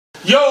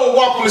Yo,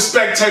 welcome to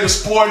Spectator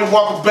Sport and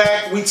welcome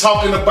back. We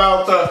talking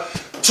about the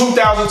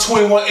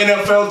 2021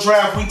 NFL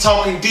Draft. We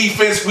talking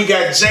defense. We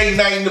got Jay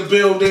Knight in the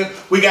building.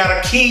 We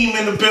got Akeem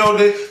in the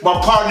building. My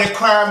partner in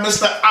crime,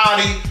 Mr.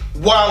 Adi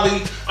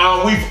Wally.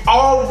 We've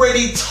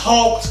already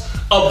talked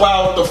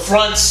about the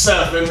front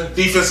seven,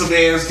 defensive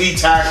ends, D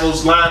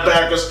tackles,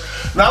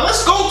 linebackers. Now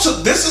let's go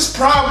to this is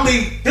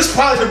probably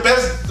the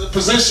best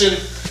position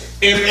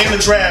in the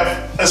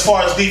draft as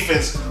far as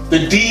defense. The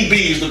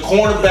DBs, the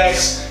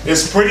cornerbacks,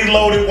 is pretty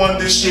loaded one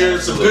this year.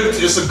 It's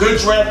a good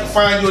draft to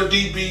find your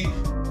DB.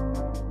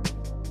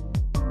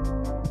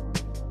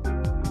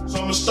 So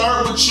I'm gonna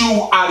start with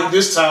you, Adi,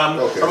 this time.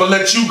 Okay. I'm gonna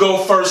let you go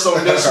first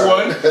on this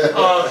one.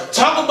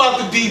 Talk about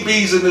the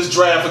DBs in this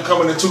draft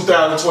coming in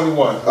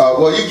 2021.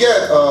 Well, you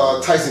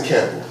got Tyson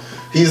Campbell.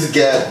 He's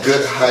got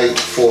good height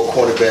for a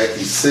cornerback.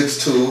 He's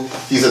 6'2".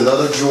 He's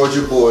another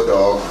Georgia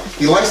Bulldog.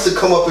 He likes to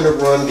come up in the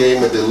run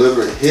game and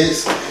deliver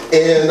hits.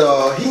 And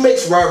he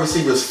makes wide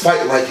receivers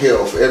fight like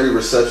hell for every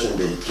reception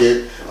they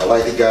get. I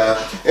like the guy.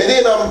 And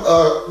then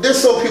there's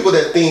some people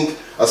that think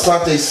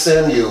Asante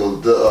Samuel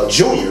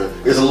Jr.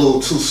 is a little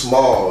too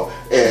small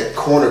at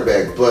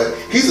cornerback. But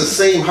he's the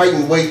same height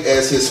and weight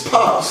as his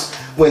pops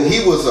when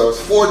he was a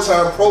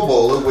 4-time Pro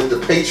Bowler with the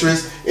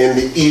Patriots and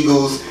the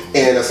Eagles.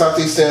 And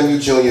Asante Samuel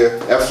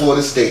Jr. at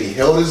Florida State. He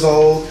held his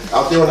own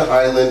out there on the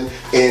island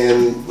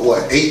in,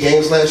 8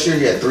 games last year?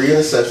 He had 3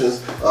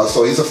 interceptions.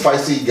 So he's a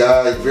feisty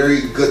guy,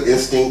 very good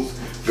instinct,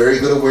 very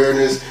good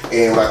awareness.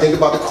 And when I think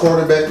about the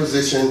cornerback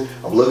position,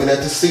 I'm looking at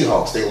the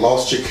Seahawks. They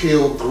lost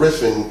Shaquille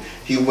Griffin.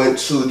 He went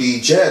to the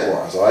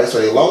Jaguars, all right? So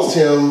they lost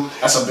him.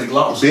 That's a big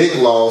loss. Big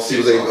loss. He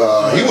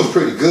was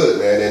pretty good,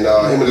 man. And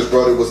him and his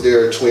brother was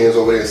there, twins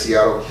over there in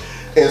Seattle.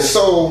 And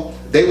so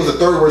they was the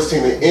third worst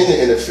team in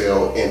the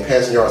NFL in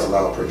passing yards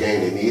allowed per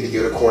game. They needed to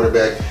get a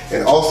cornerback.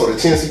 And also the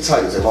Tennessee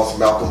Titans, they lost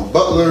Malcolm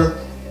Butler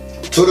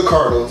to the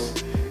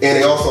Cardinals. And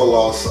they also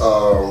lost,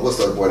 what's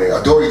the other boy name?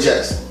 Adoree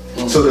Jackson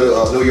to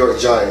the New York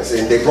Giants.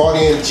 And they brought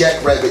in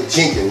Jack Rabbit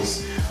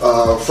Jenkins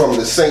from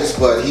the Saints,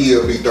 but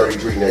he'll be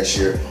 33 next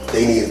year.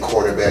 They need a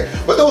cornerback.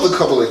 But those are a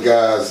couple of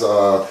guys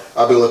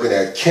I've been looking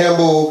at.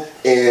 Campbell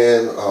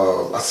and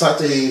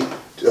Asante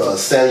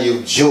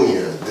Samuel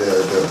Jr.,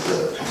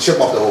 the chip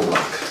off the old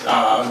block.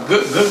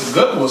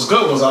 Good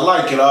ones. I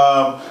like it.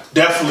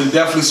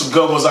 Definitely some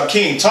good ones.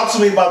 Akeem, talk to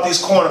me about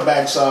these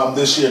cornerbacks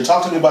this year.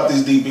 Talk to me about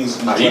these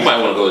DBs. You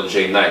might want to go to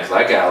Jay Knight, because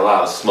I got a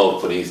lot of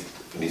smoke for these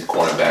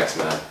cornerbacks,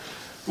 man.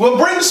 Well,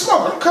 bring the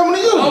smoke. I'm coming to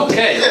you.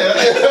 Okay. Yeah.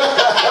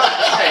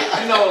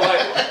 Hey,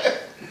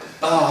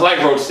 like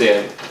Roach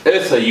said,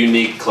 it's a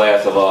unique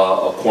class of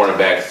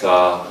cornerbacks.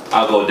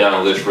 I'll go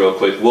down the list real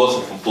quick.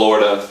 Wilson from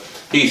Florida,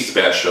 he's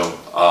special.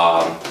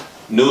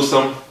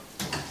 Newsome,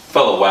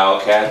 fellow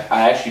Wildcat.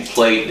 I actually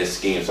played this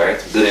scheme, so I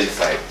have some good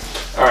insight.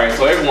 All right,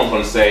 so everyone's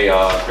going to say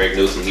Greg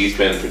Newsome. He's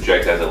been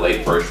projected as a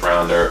late first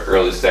rounder,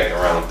 early second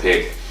round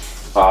pick.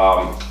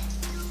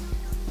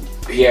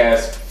 He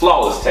has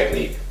flawless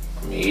technique.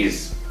 I mean,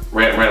 he's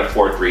ran a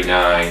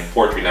 4.39,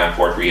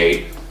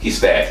 4.38. He's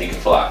fast. He can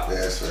fly. Yeah,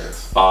 that's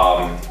fast.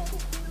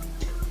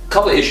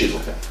 Couple of issues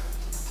with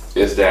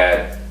him is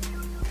that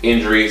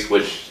injuries,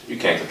 which you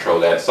can't control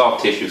that.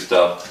 Soft tissue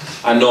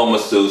stuff. I know a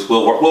masseuse.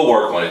 We'll work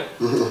on it.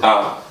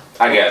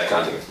 I got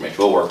contact information.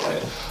 We'll work on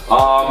it.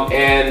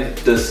 And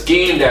the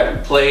scheme that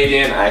we played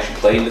in, I actually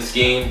played in the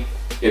scheme.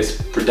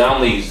 It's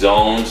predominantly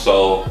zone,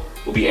 so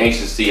we'll be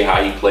anxious to see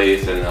how he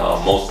plays in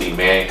mostly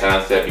man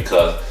concept,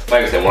 because,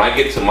 like I said, when I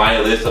get to my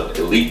list of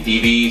elite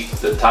DBs,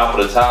 the top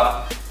of the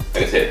top,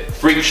 like I said,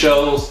 freak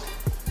shows,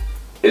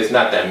 it's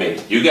not that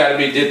many. You gotta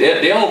be,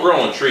 they don't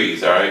grow on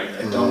trees, all right?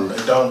 They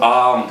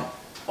don't.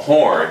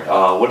 Horn,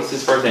 what is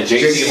his first name?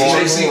 J.C. Horn?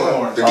 J.C.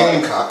 Horn. The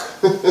Gamecock.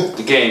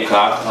 The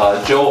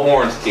Gamecock. Joe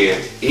Horn's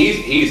kid.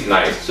 He's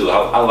nice too.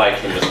 I like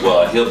him as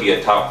well. He'll be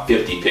a top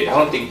 50 pick. I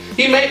don't think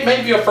he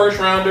may be a first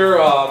rounder,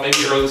 maybe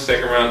early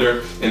second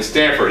rounder. In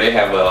Stanford, they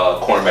have a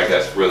cornerback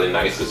that's really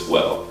nice as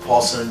well.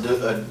 Paulson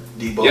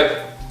Debo.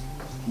 Yep.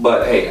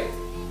 But hey,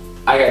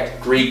 I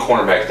got 3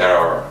 cornerbacks that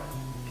are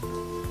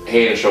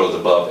head and shoulders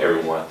above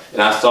everyone.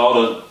 And I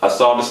saw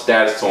the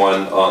status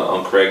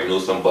on Craig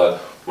Newsome,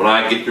 but when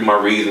I get through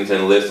my reasons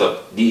and list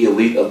of the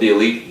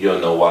elite, you'll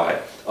know why.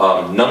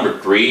 Number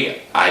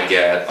 3, I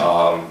got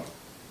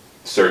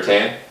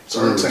Surtain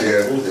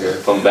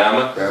from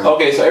Bama.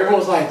 Okay, so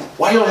everyone's like,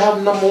 why you don't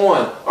have number 1?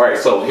 All right,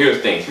 so here's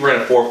the thing. He ran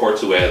a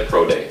 4.42 at his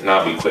pro day, and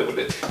I'll be quick with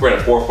it. He ran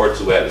a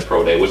 4.42 at his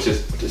pro day, which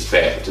is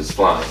fast, which is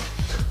flying.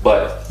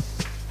 But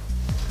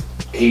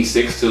he's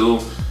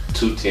 6'2",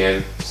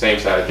 210, same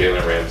size as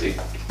Jalen Ramsey.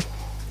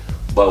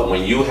 But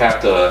when you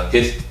have to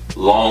hit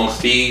long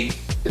speed,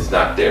 it's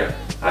not there.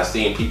 I've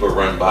seen people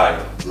run by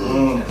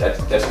him.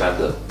 That's not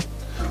good.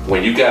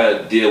 When you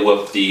gotta deal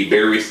with the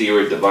big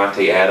receiver,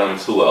 Devontae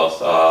Adams, who else?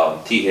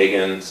 T.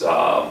 Higgins,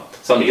 some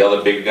of the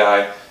other big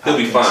guys, he'll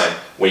be fine.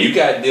 When you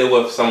gotta deal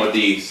with some of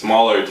the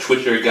smaller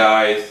twitcher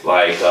guys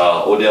like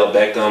Odell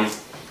Beckham,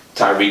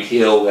 Tyreek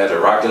Hill, who has a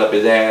rocket up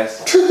his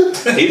ass,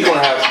 he's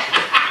gonna have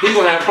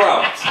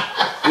problems.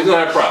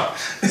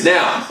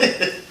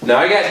 Now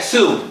I got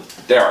 2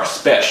 that are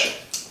special.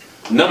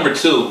 Number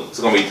 2 is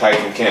going to be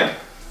Tyson Campbell.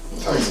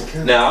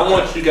 Now, I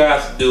want you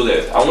guys to do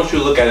this. I want you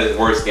to look at his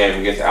worst game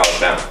against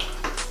Alabama.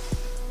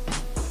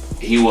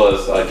 He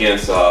was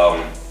against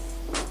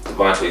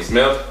Devontae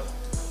Smith,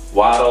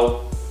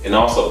 Waddle, and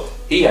also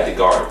he had to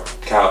guard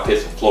Kyle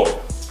Pitts from Florida.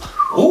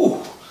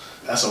 Ooh,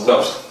 that's a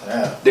worst.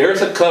 Yeah.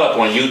 There's a cut up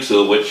on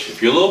YouTube, which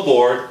if you're a little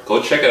bored,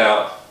 go check it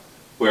out,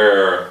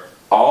 where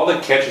all the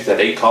catches that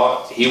they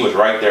caught, he was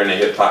right there in the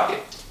hip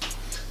pocket.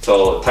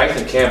 So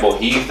Tyson Campbell,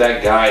 he's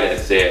that guy that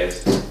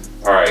says,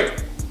 all right,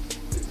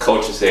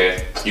 coach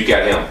says, you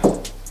got him.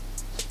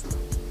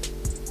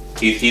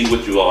 He's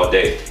with you all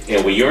day.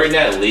 And when you're in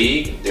that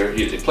league,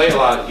 you play a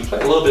lot. You play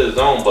a little bit of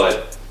zone,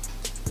 but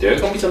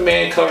there's gonna be some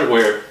man coverage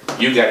where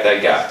you got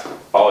that guy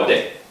all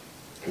day.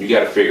 You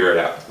got to figure it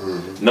out.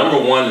 Mm-hmm. Number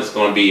 1 is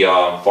going to be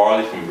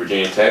Farley from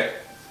Virginia Tech.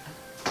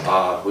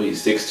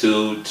 He's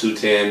 6'2",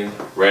 210,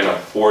 ran a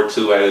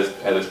 4.2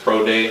 at his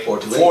pro day.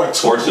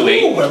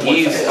 4.28.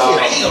 He's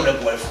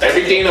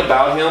everything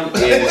about him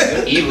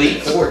is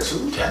elite.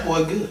 4.2. That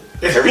boy good.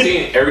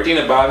 Everything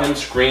about him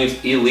screams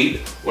elite.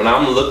 When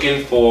I'm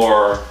looking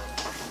for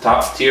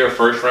top tier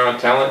first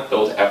round talent,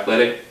 those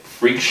athletic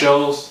freak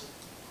shows,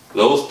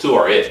 those 2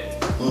 are it.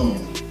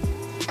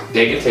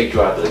 They can take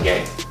you out of the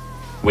game.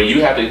 When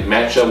you have to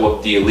match up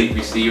with the elite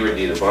receiver,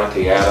 the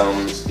Devontae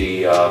Adams,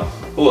 the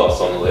who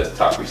else on the list?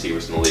 Top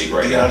receivers in the league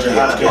right now.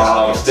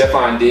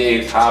 Stephon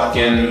Diggs,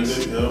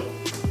 Hopkins.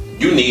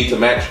 You need to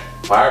match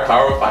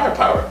firepower with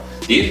firepower.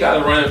 These guys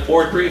are running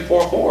 4.3,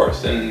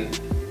 4.4s, and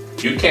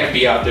you can't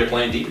be out there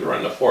playing deep. You're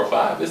running a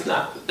 4.5. It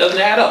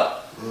doesn't add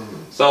up.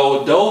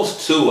 So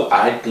those 2,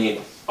 I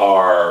think,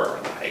 are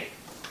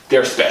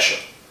they're special.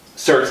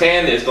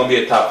 Surtain is going to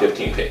be a top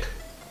 15 pick,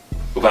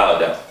 without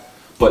a doubt.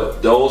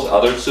 But those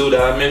other 2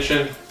 that I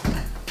mentioned.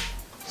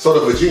 So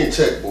the Virginia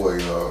Tech boy,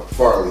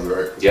 Farley,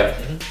 right? Yeah.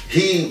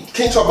 He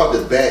can't talk about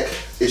the back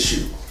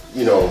issue. I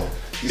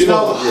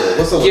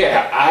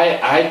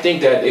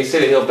think that they say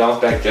that he'll bounce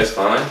back just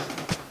fine.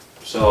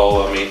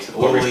 So I mean,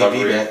 will he be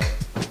back?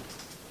 A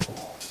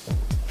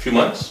few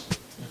months.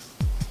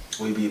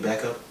 Will he be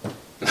back up?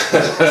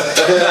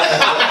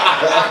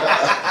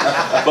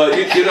 But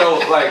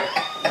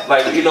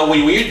when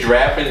you're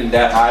drafting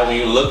that high, when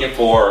you're looking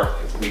for.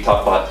 We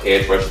talk about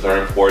edge rushers are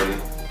important.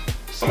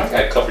 Somebody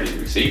got to cover these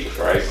receivers,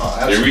 right?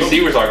 The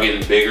receivers are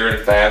getting bigger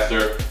and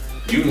faster.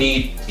 You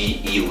need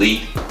the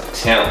elite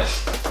talent.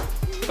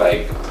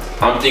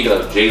 I'm thinking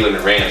of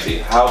Jalen Ramsey.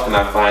 How can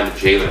I find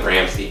Jalen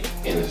Ramsey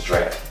in this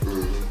draft?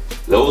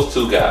 Mm-hmm. Those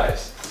 2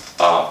 guys,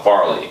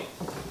 Farley,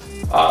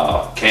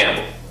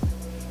 Campbell,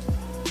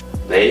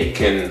 they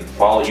can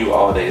follow you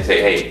all day and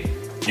say, hey,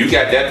 you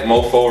got that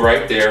mofo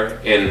right there,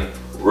 and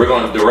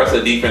the rest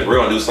of the defense, we're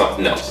going to do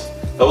something else.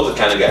 Those are the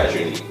kind of guys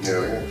you need.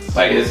 Yeah.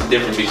 It's the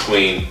difference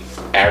between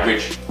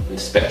average and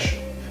special.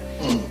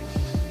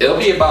 It'll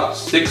be about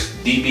 6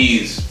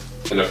 DBs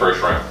in the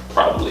first round,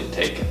 probably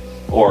taken.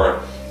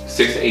 Or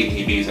 6 to 8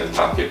 DBs in the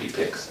top 50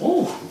 picks.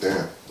 Ooh,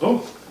 damn.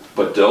 Ooh.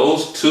 But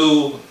those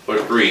 2 or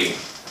 3,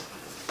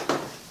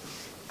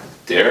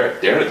 they're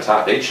the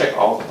top. They check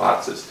all the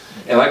boxes.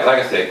 And like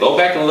I said, go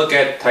back and look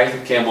at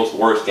Tyson Campbell's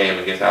worst game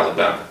against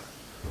Alabama.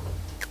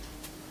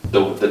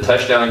 The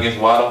touchdown against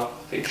Waddle,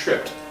 they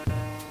tripped.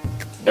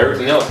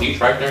 Everything else, he's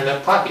right there in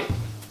that pocket.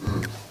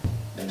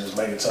 And just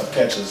making tough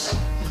catches.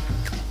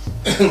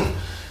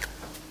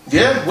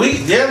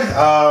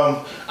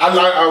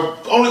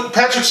 Only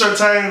Patrick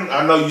Surtain.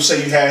 I know you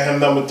say you had him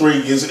number 3.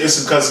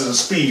 It's because of the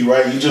speed,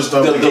 right? You just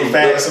don't get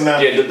fast enough.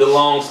 Yeah, the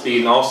long speed,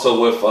 and also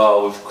with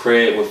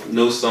Craig, with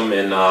Newsome,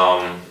 and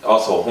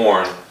also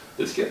Horn.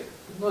 Just get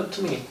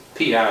too many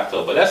PI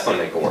though, but that's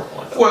something they can work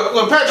on.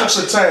 Well, Patrick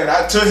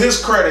Surtain, to his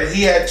credit,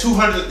 he had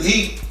 200.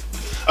 He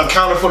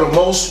accounted for the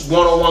most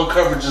one-on-one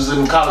coverages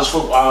in college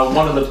football.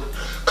 One of the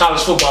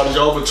college football is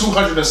over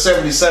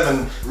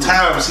 277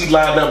 times he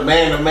lined up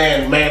man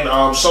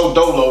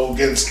dolo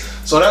against.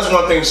 So that's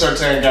one thing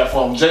Surtain got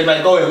for him. Jay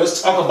Knight, go ahead.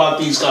 Let's talk about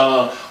these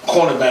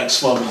cornerbacks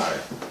for me.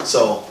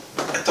 So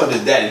I thought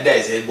his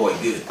daddy's head boy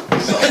good.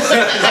 So,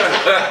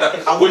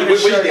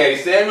 which daddy?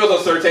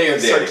 Samuel's or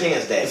Surtain's daddy?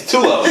 Surtain's daddy. It's 2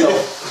 of them.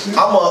 So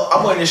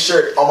I'm wearing this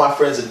shirt. All my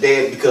friends are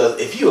dead because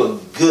if you're a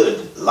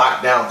good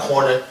lockdown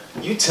corner,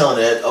 you telling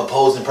that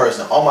opposing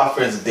person, all my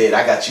friends are dead.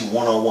 I got you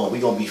one-on-one.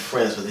 We're gonna be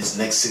friends for this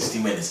next 60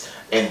 minutes.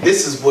 And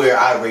this is where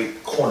I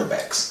rate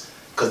cornerbacks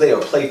because they are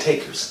play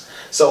takers.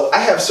 So I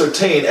have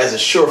Surtain as a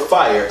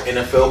surefire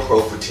NFL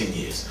pro for 10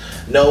 years.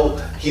 No,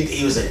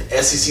 he was an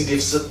SEC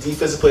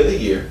Defensive Player of the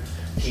Year.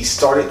 He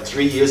started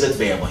 3 years at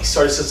Bama. He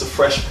started since a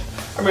freshman.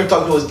 I remember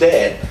talking to his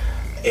dad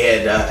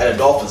at a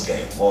Dolphins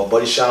game, or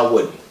buddy Sean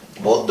Wooden.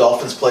 Both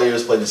Dolphins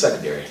players played in the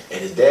secondary. And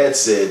his dad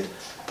said,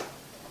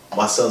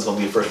 my son's going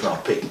to be a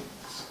first-round pick.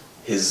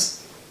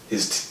 His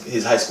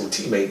high school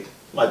teammate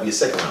might be a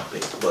second-round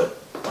pick, but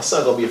my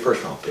son's going to be a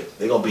first-round pick.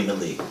 They're going to be in the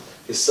league.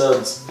 His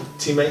son's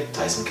teammate,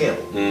 Tyson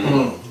Campbell.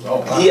 Mm-hmm. Oh,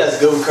 wow. He has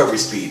good recovery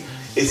speed.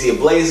 Is he a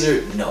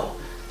blazer? No.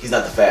 He's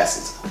not the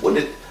fastest.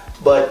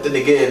 But then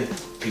again,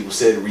 people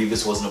said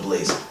Revis wasn't a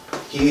blazer.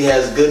 He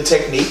has good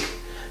technique.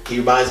 He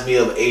reminds me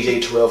of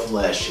AJ Terrell from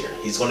last year.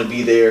 He's going to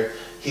be there.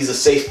 He's a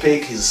safe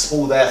pick. He's a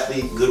smooth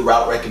athlete, good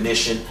route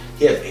recognition.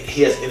 He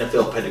has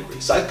NFL pedigree.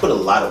 So I put a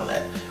lot on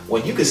that.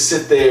 When you can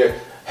sit there,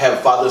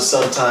 have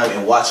father-son time,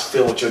 and watch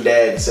film with your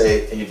dad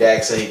and your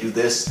dad say, hey, do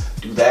this,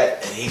 do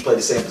that, and he played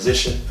the same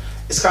position.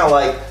 It's kind of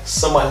like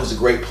somebody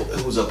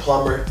who's a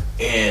plumber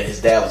and his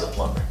dad was a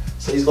plumber.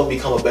 So he's going to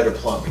become a better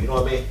plumber. You know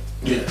what I mean?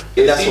 Yeah.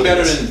 Is he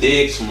better than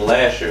Diggs from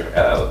last year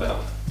at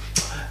Alabama?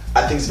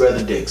 I think he's better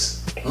than Diggs.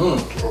 I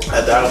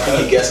don't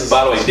think he guesses.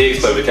 By the way, Diggs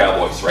play with the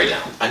Cowboys right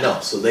now. I know,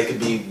 so they could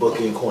be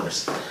booking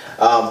corners.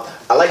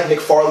 I like Nick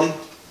Farley.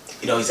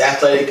 You know, he's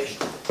athletic.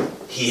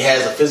 He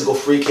has a physical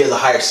freak. He has a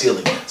higher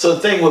ceiling. So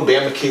the thing with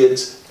Bama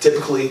kids,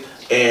 typically,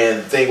 and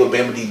the thing with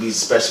Bama DBs,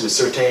 especially with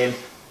Surtain,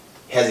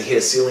 hasn't hit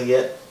a ceiling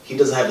yet. He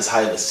doesn't have as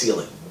high of a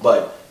ceiling,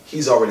 but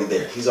he's already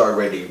there. He's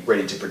already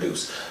ready to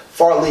produce.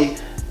 Farley,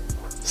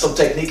 some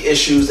technique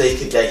issues that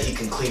he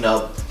can clean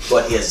up,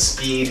 but he has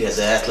speed, he has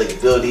an athletic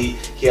ability,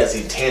 he has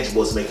the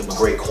intangibles to make him a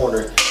great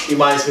corner. He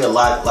reminds me a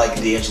lot like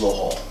D'Angelo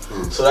Hall.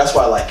 So that's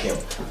why I like him.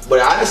 But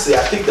honestly,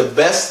 I think the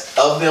best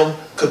of them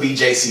could be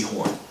J.C.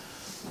 Horn.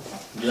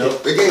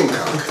 Yep. The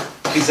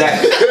Gamecock.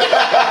 Exactly. The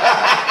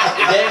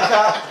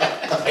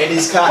Gamecock, and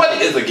he's cocky.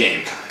 What is a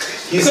Gamecock?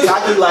 He's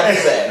cocky like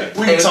that.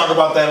 We can talk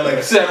about that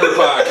later. Separate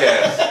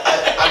podcast.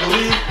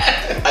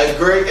 I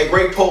believe a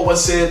great poet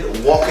once said,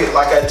 walk it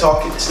like I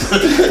talk it.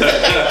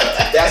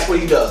 That's what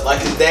he does.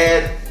 Like his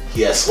dad,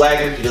 he has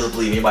swagger. He doesn't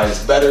believe anybody's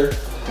better.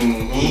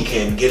 He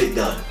can get it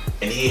done.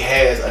 And he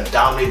has a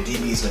dominant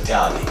DB's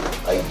mentality.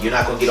 Like, you're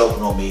not going to get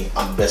open on me.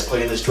 I'm the best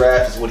player in this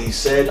draft, is what he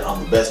said.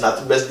 I'm the best, not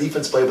the best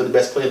defense player, but the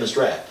best player in this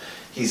draft.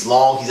 He's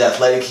long, he's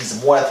athletic.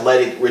 He's a more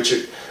athletic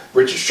Richard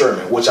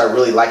Sherman, which I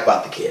really like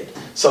about the kid.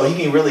 So he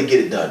can really get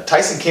it done.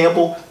 Tyson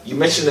Campbell, you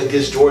mentioned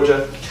against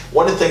Georgia.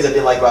 One of the things I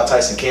didn't like about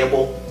Tyson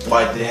Campbell,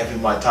 why I didn't have him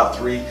in my top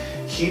 3,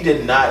 he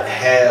did not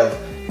have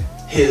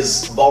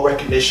his ball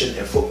recognition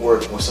and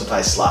footwork were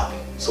sometimes sloppy.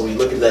 So when you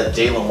look at that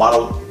Jalen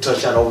Waddle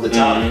touchdown over the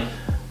top,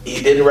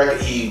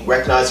 he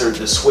recognized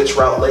the switch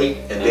route late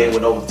and then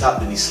went over the top,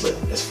 then he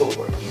slipped. That's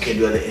footwork. You can't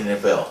do that in the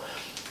NFL.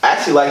 I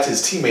actually liked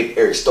his teammate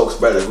Eric Stokes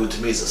better, who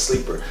to me is a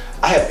sleeper.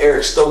 I have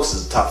Eric Stokes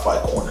as a top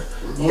 5 corner.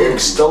 Eric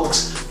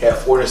Stokes had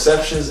 4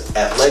 interceptions,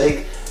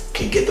 athletic,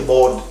 can get the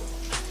ball.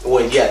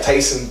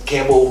 Tyson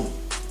Campbell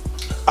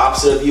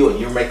opposite of you, and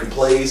you're making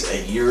plays,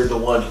 and you're the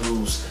one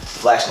who's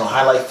flashing on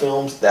highlight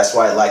films. That's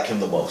why I like him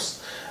the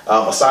most.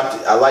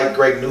 I like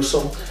Greg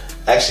Newsome,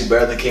 actually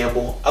better than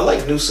Campbell. I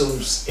like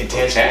Newsome's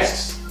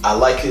intangibles. I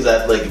like his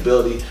athletic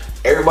ability.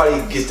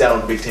 Everybody gets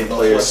down on Big Ten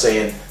players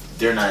saying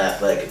they're not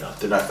athletic enough,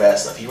 they're not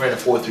fast enough. He ran a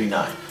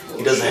 4.39.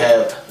 He doesn't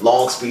have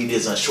long speed, he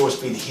doesn't have short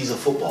speed. He's a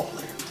football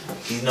player.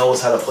 He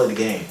knows how to play the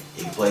game.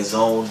 He can play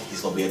zone.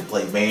 He's going to be able to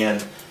play man.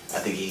 I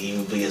think he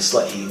can be a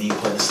slot. He need to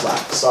play the slot.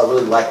 So I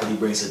really like what he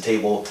brings to the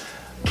table.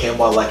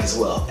 Campbell I like as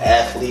well.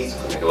 Athlete,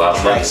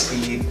 track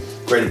speed,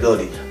 great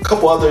ability. A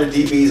couple other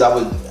DBs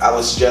I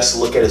would suggest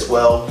to look at as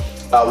well.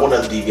 One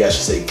other DB I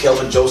should say,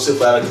 Kelvin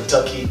Joseph out of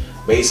Kentucky,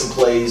 made some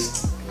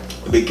plays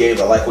in big games.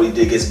 I like what he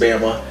did against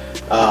Bama.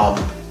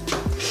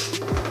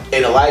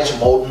 And Elijah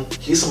Molden,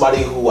 he's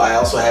somebody who I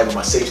also have on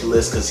my safety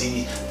list because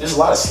there's a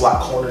lot of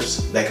slot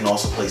corners that can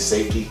also play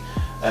safety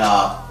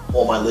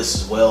on my list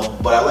as well.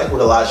 But I like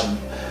what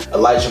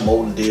Elijah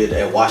Molden did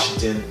at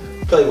Washington.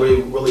 Played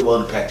really well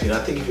in the Pac-10.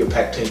 I think if you're a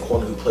Pac-10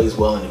 corner who plays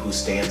well and who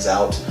stands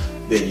out,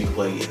 then you can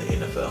play in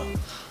the NFL.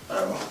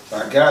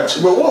 I got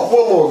you. But one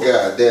more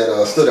guy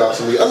that stood out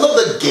to me. I love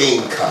the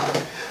Gamecock.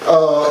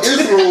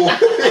 Israel.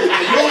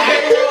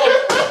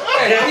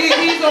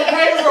 He's on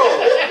payroll.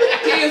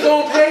 He is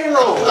on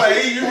payroll.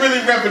 Like, you really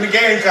repping the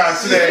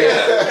Gamecocks today.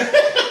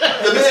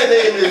 The man's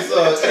name is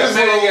That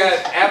man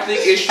got athlete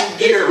issue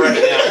gear right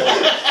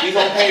now. He's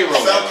on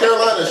payroll. South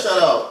Carolina,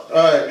 shout out. All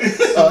right.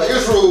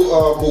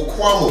 Israel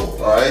Mukwamu,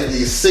 all right?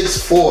 He's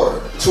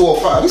 6'4",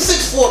 205.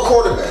 He's 6'4"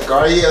 quarterback,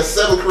 all right? He has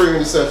 7 career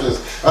interceptions.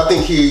 I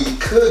think he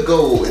could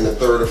go in the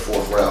 3rd or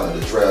 4th round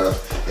of the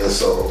draft, and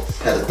so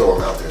had to throw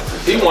him out there.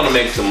 If he want to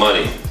make some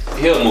money,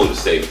 he'll move to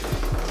safety.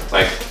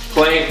 Like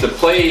to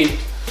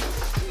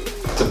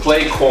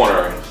play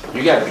corner,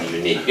 you gotta be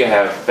unique. You gotta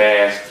have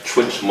fast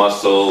twitch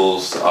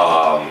muscles.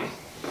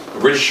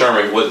 Rich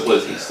Sherman, what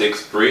was he?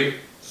 6'3"?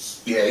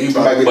 Yeah, he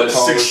might be 6'2",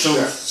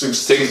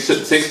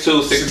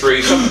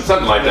 6'3",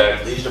 something like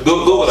that.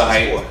 Google the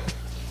height.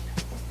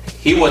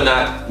 He would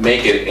not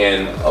make it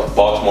in a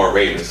Baltimore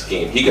Ravens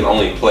scheme. He can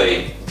only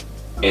play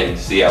in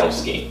Seattle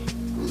scheme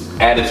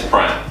at his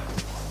prime.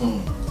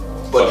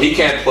 But he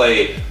can't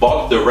play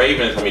the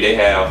Ravens. I mean, they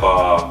have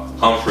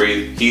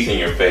Humphrey. He's in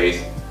your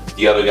face.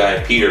 The other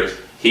guy, Peters,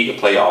 he can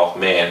play off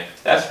man.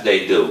 That's what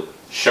they do.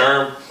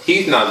 Sherm,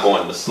 he's not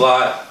going to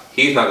slot.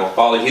 He's not going to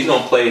follow. He's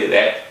going to play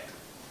that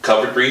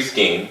cover 3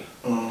 scheme.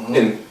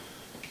 And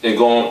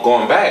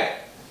going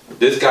back,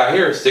 this guy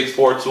here,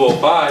 6'4",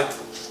 205.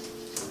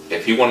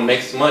 If you want to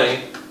make some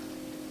money,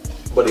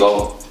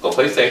 go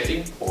play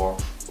safety or.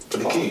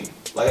 But the key,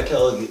 like I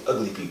tell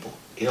ugly people,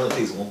 it only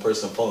takes one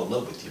person to fall in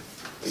love with you.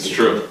 It's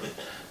true.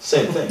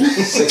 Same thing.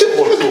 6'4",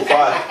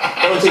 205.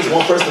 It only takes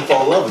one person to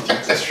fall in love with you.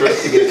 That's true.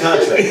 To get a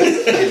contract,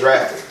 to get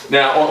drafted.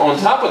 Now, on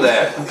top of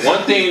that,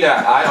 one thing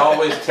that I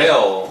always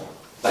tell,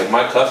 like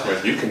my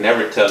customers, you can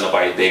never tell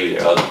nobody's baby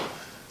they're ugly.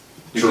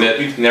 You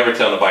can never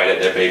tell nobody that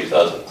their baby's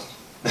ugly.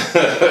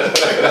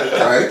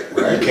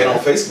 Right. You can on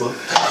Facebook.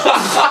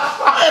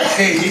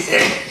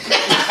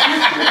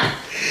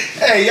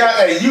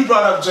 Hey, you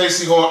brought up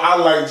J.C. Horn. I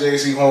like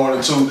J.C.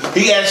 Horn too.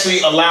 He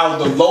actually allowed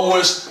the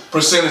lowest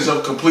percentage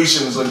of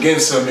completions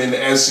against him in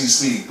the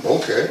SEC.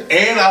 Okay.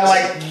 And I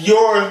like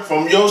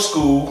from your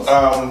school,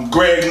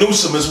 Greg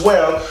Newsome as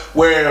well,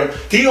 where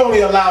he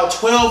only allowed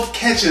 12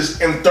 catches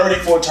and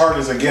 34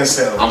 targets against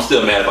him. I'm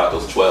still mad about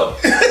those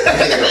 12. Damn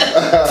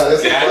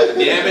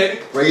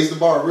it. Raise the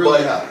bar really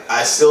But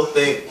high. I still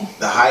think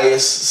the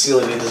highest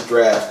ceiling in this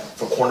draft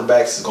for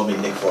cornerbacks is going to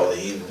be Nick Farley.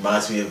 He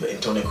reminds me of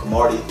Antonio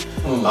Cromartie.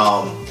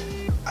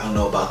 I don't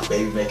know about the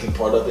baby making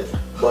part of it,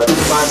 but it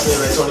reminds me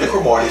of Antonio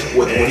Cromartie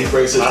with what he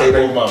brings to the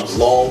table.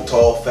 Long,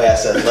 tall,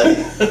 fast,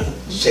 athletic.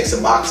 Checks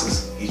the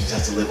boxes. He just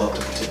has to live up to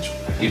potential.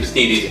 You just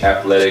need these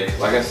athletic,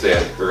 like I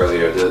said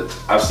earlier,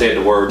 I've said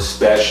the word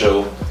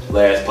special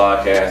last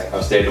podcast.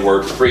 I've said the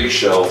word freak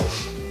show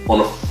for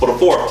the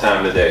fourth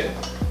time today.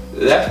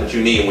 That's what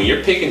you need. When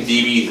you're picking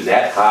DBs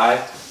that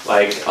high,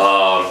 like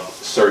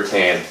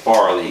Surtain,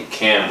 Farley,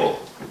 Campbell,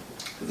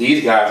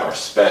 these guys are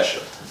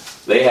special.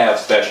 They have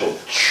special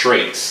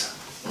traits,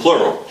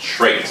 plural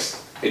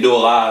traits. They do a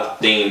lot of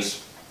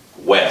things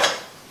well.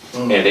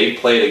 And they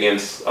played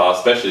against,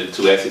 especially the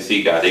two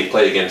SEC guys, they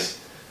played against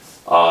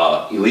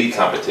elite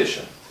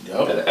competition.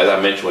 Yep. As I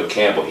mentioned with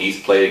Campbell,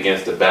 he's played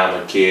against the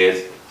Bama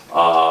kids.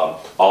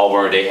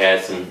 Auburn, they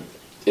had an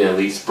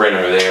elite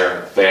sprinter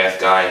there, fast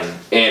guy,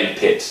 and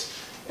Pitts.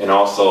 And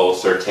also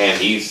Surtain,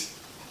 he's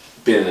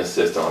been in the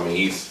system. I mean,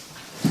 he's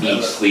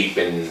eat, sleep,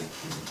 and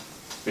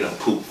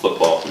poop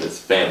football from his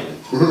family.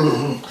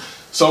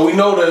 So we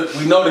know the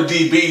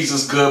DBs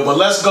is good, but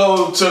let's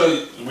go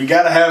we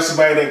gotta have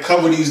somebody that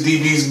cover these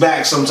DBs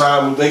back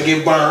sometime when they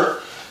get burnt.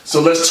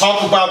 So let's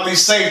talk about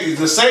these safeties.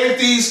 The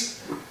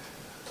safeties,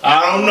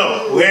 I don't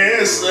know.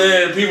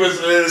 People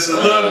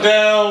look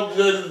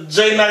down.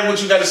 Jay Knight,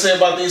 what you got to say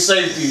about these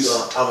safeties?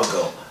 So I'm gonna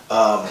go.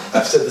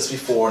 I've said this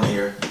before in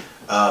here.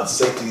 The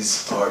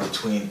safeties are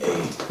between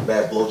a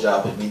bad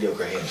blowjob and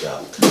mediocre hand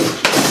job. So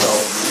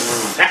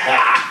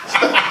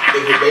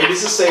if your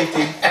baby's a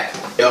safety,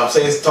 I'm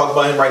saying talk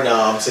about him right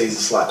now. I'm saying he's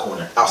a slot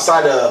corner.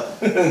 Outside of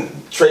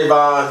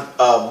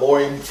Trayvon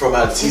Moring from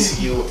out of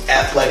TCU,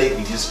 athletic.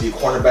 He used to be a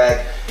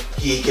cornerback.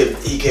 He's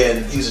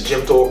a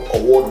Jim Thorpe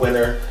Award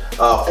winner.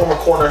 Former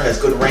corner, has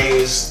good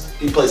range.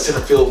 He plays center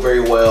field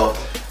very well.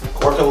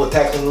 Working with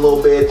tackling a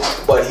little bit,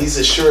 but he's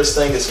the surest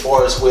thing as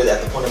far as with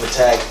at the point of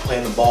attack,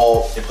 playing the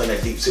ball and playing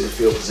that deep center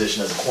field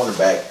position as a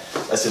cornerback.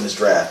 That's in this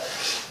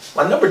draft.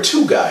 My number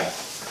 2 guy,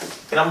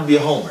 and I'm gonna be a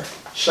homer.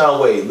 Shaun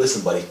Wade,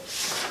 listen, buddy,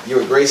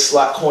 you're a great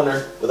slot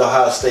corner with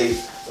Ohio State.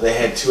 They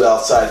had 2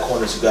 outside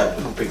corners who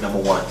picked number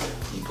 1.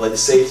 You play the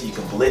safety, you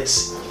can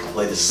blitz, you can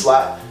play the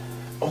slot.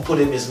 I'm gonna put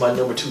him as my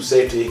number 2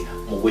 safety.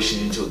 I'm gonna wish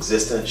it into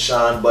existence.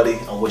 Shaun, buddy,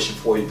 I'm wishing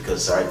for you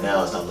because right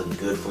now it's not looking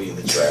good for you in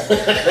the draft.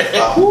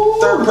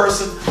 Third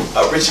person,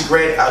 Richie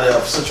Grant out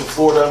of Central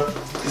Florida.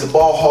 He's a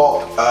ball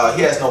hawk.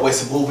 He has no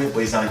wasted movement, but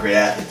he's not a great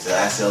athlete. So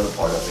that's the other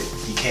part of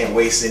it. He can't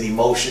waste any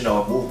motion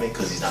or movement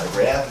because he's not a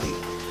great athlete.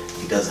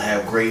 He doesn't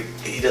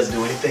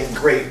do anything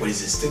great, but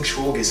he's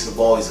instinctual, gets to the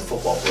ball, he's a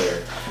football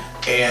player.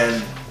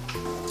 And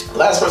the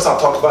last person I'll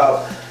talk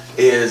about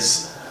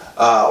is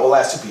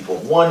last 2 people.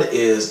 One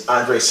is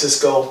Andre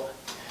Cisco.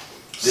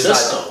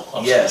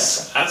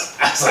 Yes.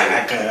 That's like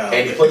I could.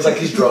 And he plays like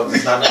he's drunk.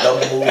 There's not a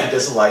double move he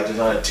doesn't like. There's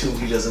not a 2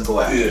 he doesn't go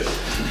after. Yeah.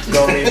 You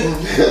know what I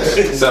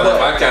mean? Sound like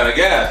my kind of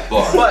guy,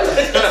 boy.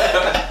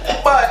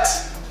 But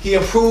he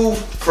improved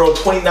from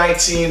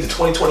 2019 to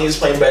 2020. He was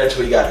playing better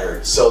until he got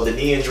hurt. So the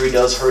knee injury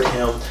does hurt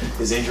him.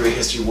 His injury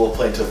history will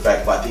play into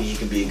effect, but I think he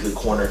can be a good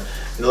corner.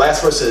 And the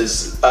last person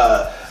is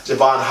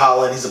Javon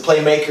Holland. He's a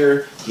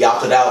playmaker. He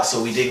opted out,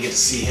 so we didn't get to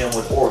see him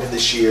with Oregon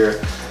this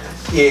year.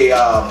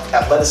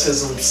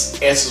 Athleticism's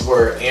answers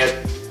were,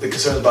 and the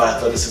concerns about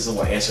athleticism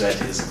were answered at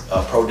his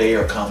pro day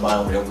or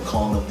combine, whatever we're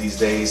calling them these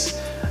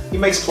days. He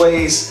makes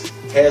plays.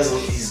 He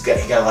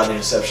got a lot of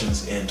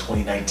interceptions in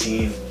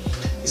 2019.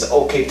 He's an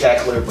okay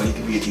tackler, but he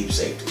can be a deep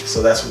safety.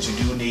 So that's what you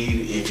do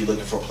need if you're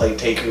looking for play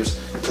takers.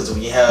 Because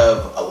when you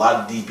have a lot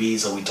of DBs,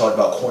 so we talked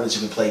about corners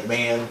who can play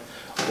man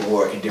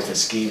or in different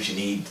schemes, you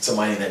need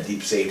somebody in that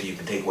deep safety who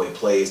can take away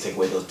plays, take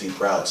away those deep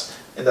routes,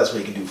 and that's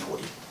what he can do for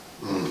you.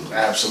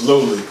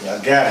 Absolutely,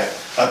 I got it.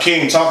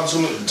 King, talk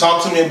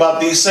to me about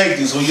these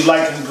safeties. Who you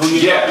like? Who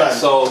you don't like?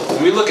 So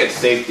when we look at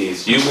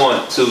safeties, you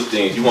want 2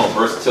 things. You want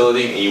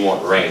versatility and you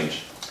want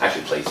range. I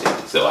actually play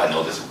safety, so I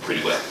know this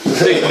pretty well.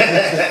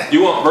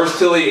 You want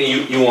versatility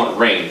and you want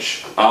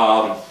range.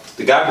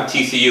 The guy from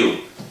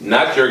TCU,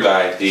 not your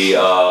guy, the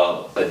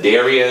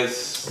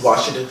Darius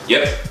Washington.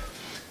 Yep.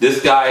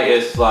 This guy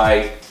is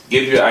like,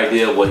 give you an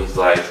idea of what he's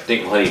like.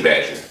 Think Honey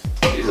Badger.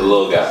 He's a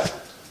little guy,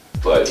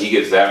 but he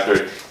gets after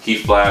it. He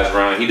flies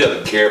around. He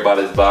doesn't care about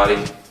his body.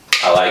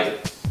 I like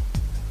it.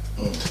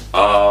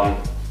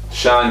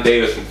 Sean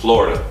Davis from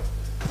Florida.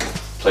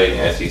 Played in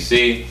the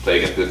SEC,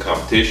 played against good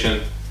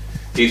competition.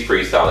 He's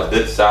pretty solid.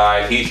 Good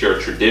size. He's your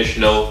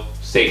traditional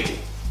safety.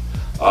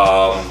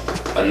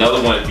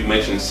 Another one, if you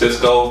mentioned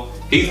Cisco,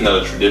 he's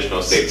another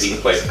traditional safety. He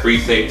can play free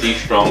safety,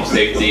 strong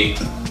safety,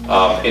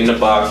 in the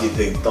box. You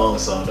think thong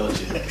song, don't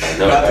you? I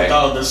know, Not the right?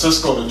 dog, the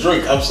Cisco the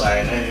drink. I'm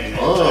sorry.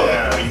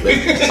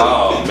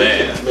 Oh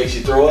man. Makes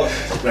you throw up.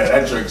 Man,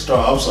 that drink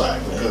strong. I'm sorry.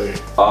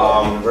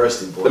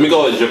 University boy. Let me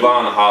go with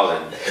Javon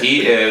Holland.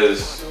 He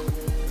is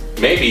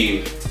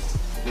maybe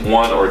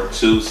one or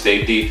two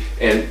safety,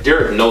 and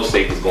there are no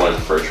safeties going in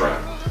the first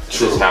round.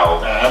 Just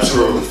how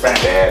Absolutely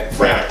fact.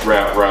 bad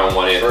round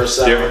one is. First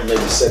round,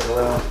 maybe second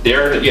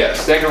round.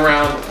 Second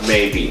round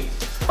maybe.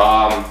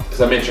 As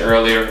I mentioned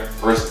earlier,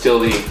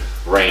 versatility,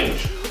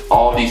 range.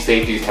 All these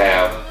safeties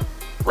have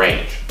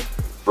range,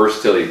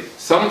 versatility.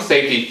 Some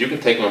safeties you can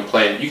take them and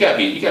play. You gotta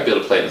be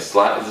able to play in the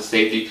slot as a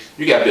safety.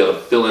 You gotta be able to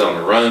fill in on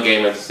the run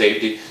game as a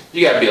safety.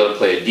 You gotta be able to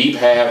play a deep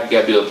half. You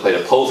gotta be able to play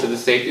the post as a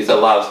safety. It's a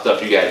lot of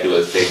stuff you gotta do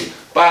as a safety.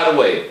 By the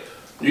way,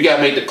 you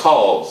gotta make the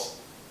calls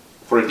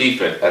for the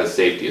defense as a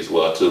safety as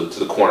well to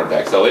the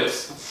cornerback. So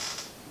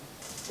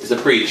it's a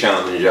pretty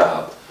challenging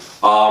job.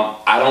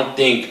 I don't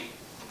think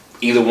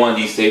either one of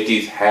these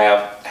safeties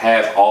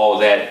has all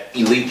that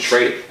elite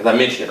trait. As I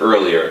mentioned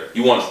earlier,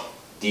 you want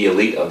the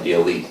elite of the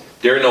elite.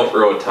 There are no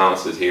Earl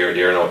Thomases here.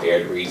 There are no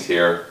Ed Reeds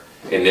here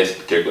in this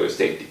particular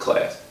safety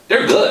class.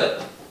 They're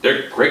good.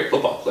 They're great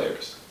football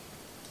players.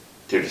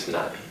 They're just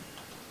not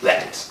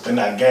that. They're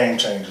not game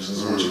changers,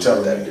 is what you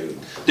tell that dude.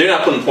 They're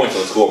not putting points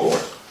on the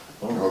scoreboard.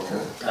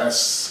 Okay. That's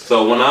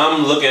So when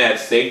I'm looking at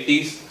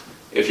safeties,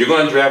 if you're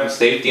going to draft a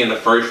safety in the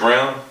first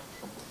round,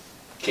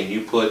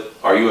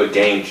 are you a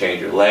game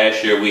changer?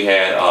 Last year we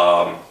had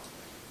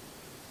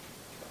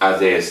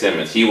Isaiah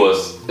Simmons. He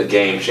was a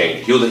game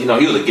changer. He was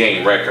a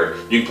game wrecker.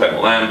 You can play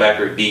him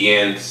linebacker,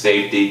 DN,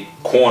 safety,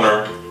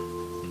 corner,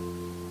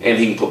 and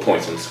he can put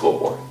points on the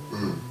scoreboard.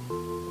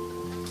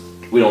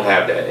 We don't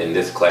have that in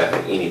this class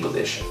at any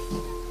position.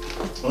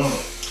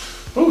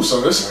 ooh,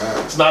 so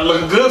it's not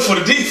looking good for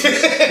the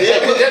defense. Yeah,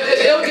 but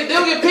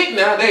they'll get picked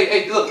now.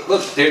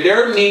 Look,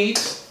 there are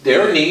needs.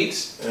 There are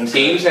needs. Okay.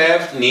 Teams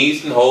have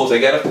needs and holes they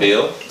gotta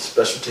fill.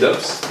 Special The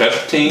teams.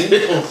 special teams,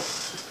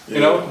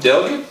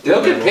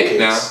 they'll get picked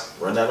now.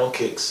 Run out on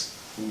kicks.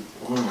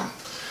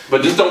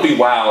 But just don't be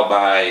wowed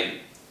by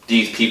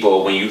these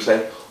people when you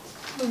say,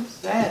 "What's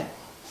that?"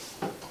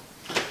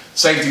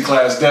 Safety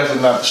class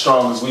definitely not the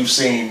strongest we've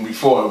seen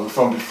before.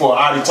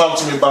 Adi, talk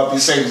to me about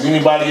these safeties.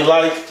 Anybody you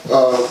like?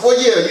 Well,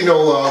 yeah,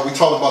 we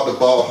talked about the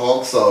Ball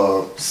Hawks,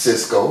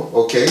 Cisco,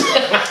 okay,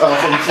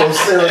 from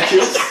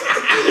Syracuse.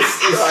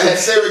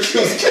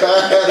 Syracuse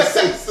guy had the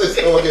same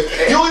Cisco again.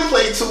 He only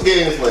played 2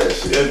 games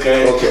last year.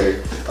 Okay,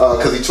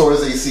 because he tore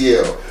his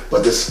ACL.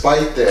 But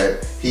despite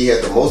that, he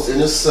had the most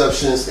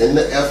interceptions in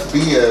the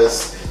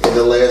FBS in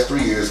the last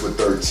 3 years with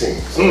 13.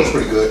 So that's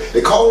pretty good.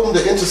 They call him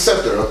the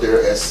interceptor up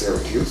there at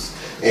Syracuse.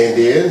 And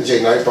then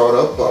Jay Knight brought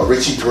up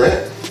Richie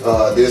Grant.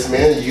 This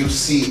man,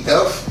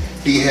 UCF,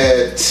 he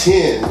had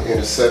 10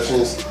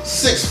 interceptions,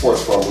 6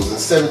 forced fumbles, and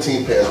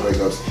 17 pass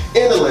breakups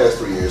in the last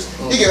 3 years.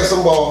 He got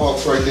some ball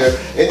hawks right there.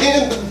 And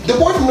then the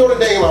boy from Notre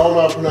Dame, I don't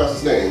know how to pronounce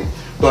his name,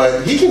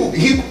 but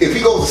if he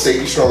goes to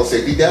safety, strong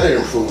safety, that'll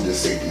improve the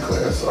safety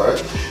class, all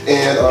right?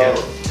 And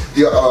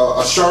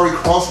Ashari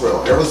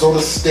Crosswell, Arizona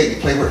State, he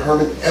played with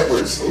Herman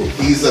Edwards.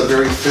 He's a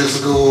very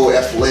physical,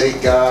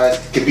 athletic guy.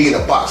 Can be in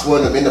the box, one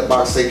of them in the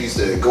box safeties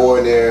to go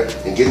in there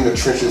and get in the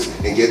trenches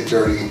and get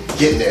dirty,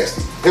 get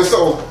nasty. And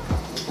so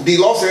the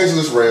Los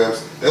Angeles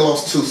Rams, they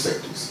lost 2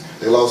 safeties.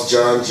 They lost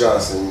John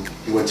Johnson,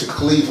 he went to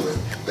Cleveland.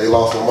 They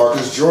lost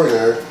LaMarcus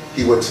Joyner,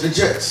 he went to the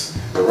Jets.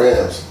 The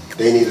Rams,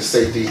 they need a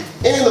safety.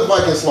 And the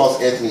Vikings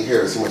lost Anthony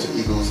Harris, he went to the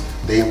Eagles.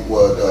 They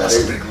would,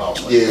 That's a big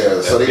loss.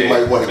 Yeah, so they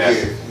might want to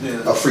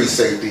get a free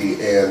safety.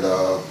 And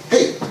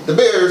hey, the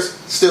Bears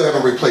still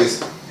haven't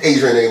replaced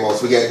Adrian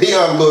Amos. We got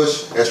Deion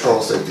Bush at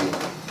strong safety.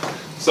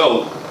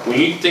 So when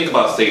you think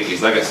about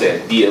safeties, like I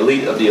said, the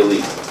elite of the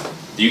elite,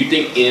 do you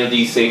think any of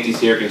these safeties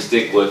here can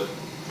stick with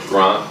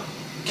Gronk,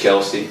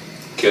 Kelsey,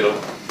 Kittle?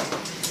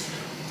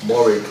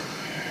 Morig.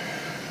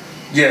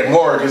 Yeah,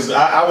 Morig is.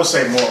 I would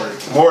say Morig.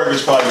 Morig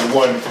is probably the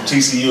one from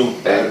TCU.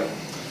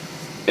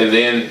 And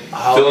then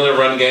fill in the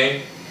run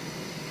game,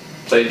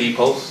 play deep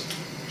post.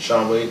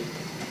 Sean Wade.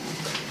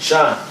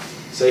 Sean,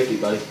 safety,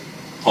 buddy.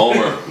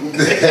 Homer.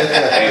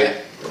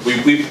 Hey,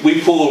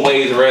 we pulled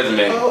Wade's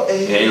resume. Oh,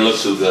 hey. It ain't look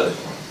too good.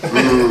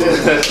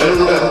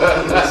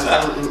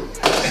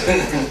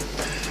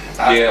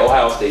 Yeah,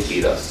 Ohio State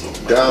beat us.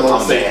 Down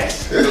on I'm bad.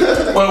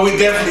 Well, we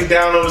definitely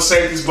down on the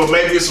safeties, but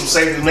maybe it's some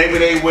safeties. Maybe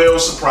they will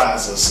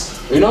surprise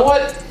us. You know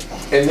what?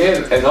 And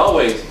then, as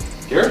always,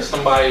 there's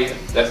somebody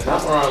that's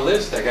not on our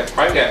list that it's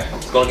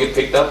going to get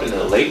picked up in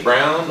the late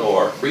round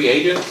or free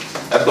agent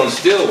that's going to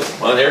steal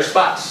one of their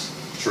spots.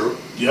 True.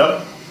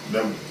 Yep.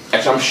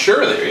 Actually, I'm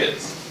sure there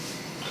is.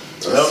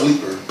 A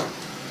sleeper.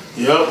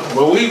 Yep.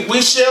 But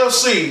we shall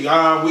see.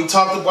 We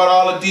talked about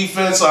all the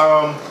defense.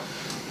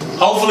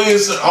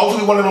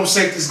 Hopefully one of them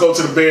safeties go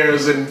to the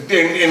Bears and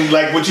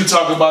like what you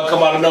talking about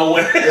come out of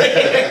nowhere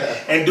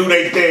and do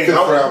their thing.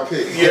 5th round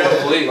pick.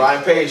 Yeah.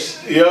 Ryan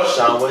Pace. Yep.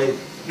 Sean Wade.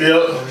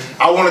 Yep.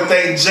 I want to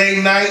thank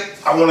Jay Knight.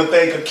 I want to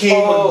thank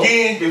Akeem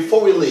again.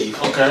 Before we leave,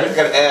 Okay. I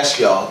gotta ask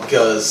y'all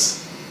because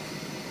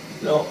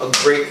a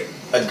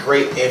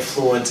great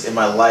influence in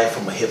my life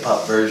from a hip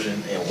hop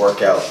version and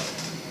workout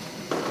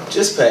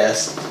just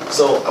passed.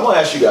 So I'm gonna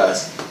ask you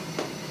guys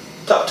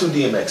top 2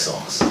 DMX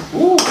songs.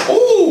 Ooh,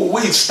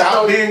 we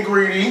stopped being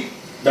greedy.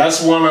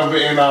 That's one of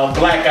it in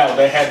Blackout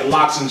that had the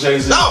Locks and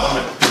Jay-Z.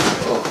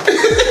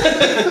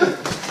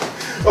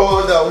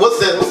 Oh no, what's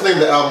the name of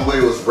the album where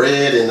it was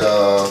Red and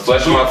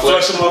Flesh of my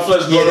flesh. Flesh of my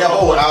flesh. yeah, that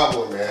whole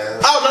album, man.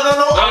 Oh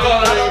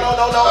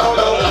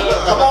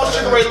no. Come on,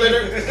 Sugar Ray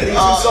Leonard. These 2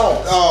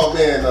 songs. Oh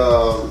man,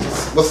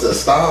 what's the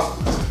Stop?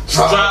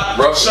 Drop.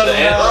 Rough Shut the it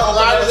anthem. down.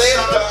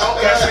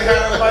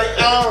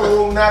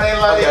 Now they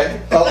like,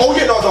 Okay. Oh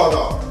yeah,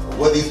 no.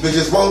 What these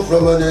bitches want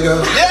from a nigga?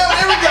 Yeah,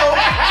 there we go.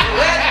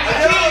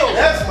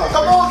 That's my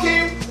Come on,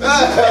 Keem.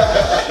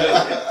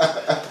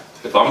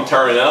 If I'm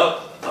turning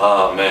up,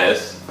 man,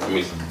 it's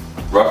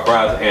Rough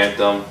Riders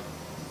anthem,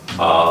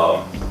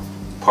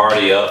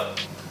 Party Up.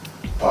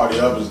 Party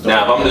Up is dope.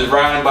 Now, if I'm just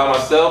riding by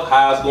myself,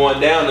 highs going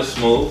down is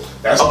smooth.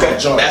 That's Okay, my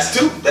joint. that's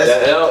 2.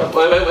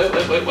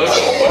 Wait.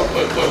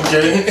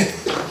 Okay.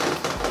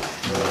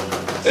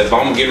 If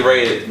I'm getting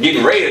ready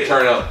to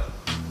turn up,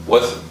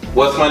 what's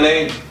my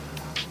name?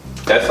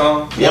 That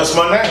song? What's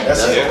my name?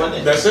 That's That's it. my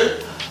name. That's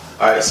it.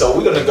 Alright, so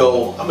we're gonna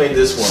go. I mean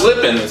this one.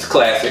 Slippin' is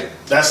classic.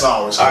 That's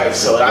always. Alright,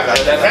 so I got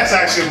that. That's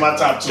actually my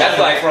top 2. That's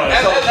like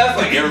that's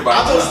like I'm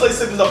everybody. gonna slay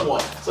Slippers up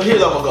 1. So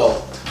here's how I'm gonna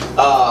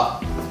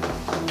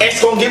go.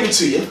 X gonna give it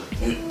to you.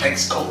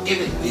 X go give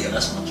it. Yeah,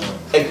 that's my joint.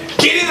 And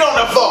get it on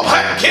the floor.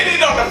 Get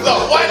it on the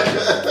floor. What?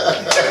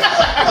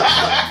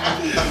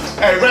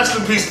 Hey, rest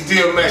in peace to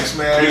DMX,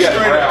 man. You got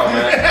Straight growl, up.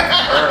 man.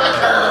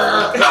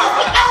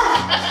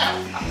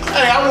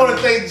 Hey, I want to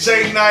thank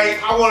Jay Knight.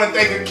 I want to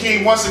thank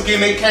Akeem. Once again,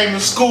 they came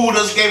and schooled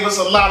us, gave us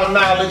a lot of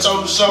knowledge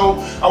on the show.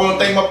 I want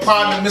to thank my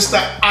partner,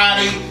 Mr.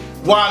 Adi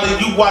Wiley.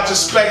 You watching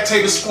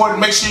Spectator Sport.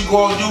 Make sure you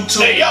go on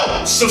YouTube. Hey,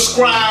 yo.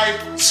 Subscribe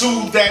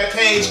to that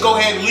page. Go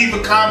ahead and leave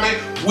a comment.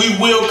 We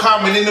will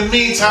comment. In the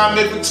meantime,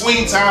 in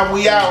between time,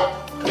 we out.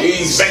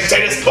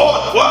 Spectator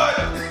Sport. What?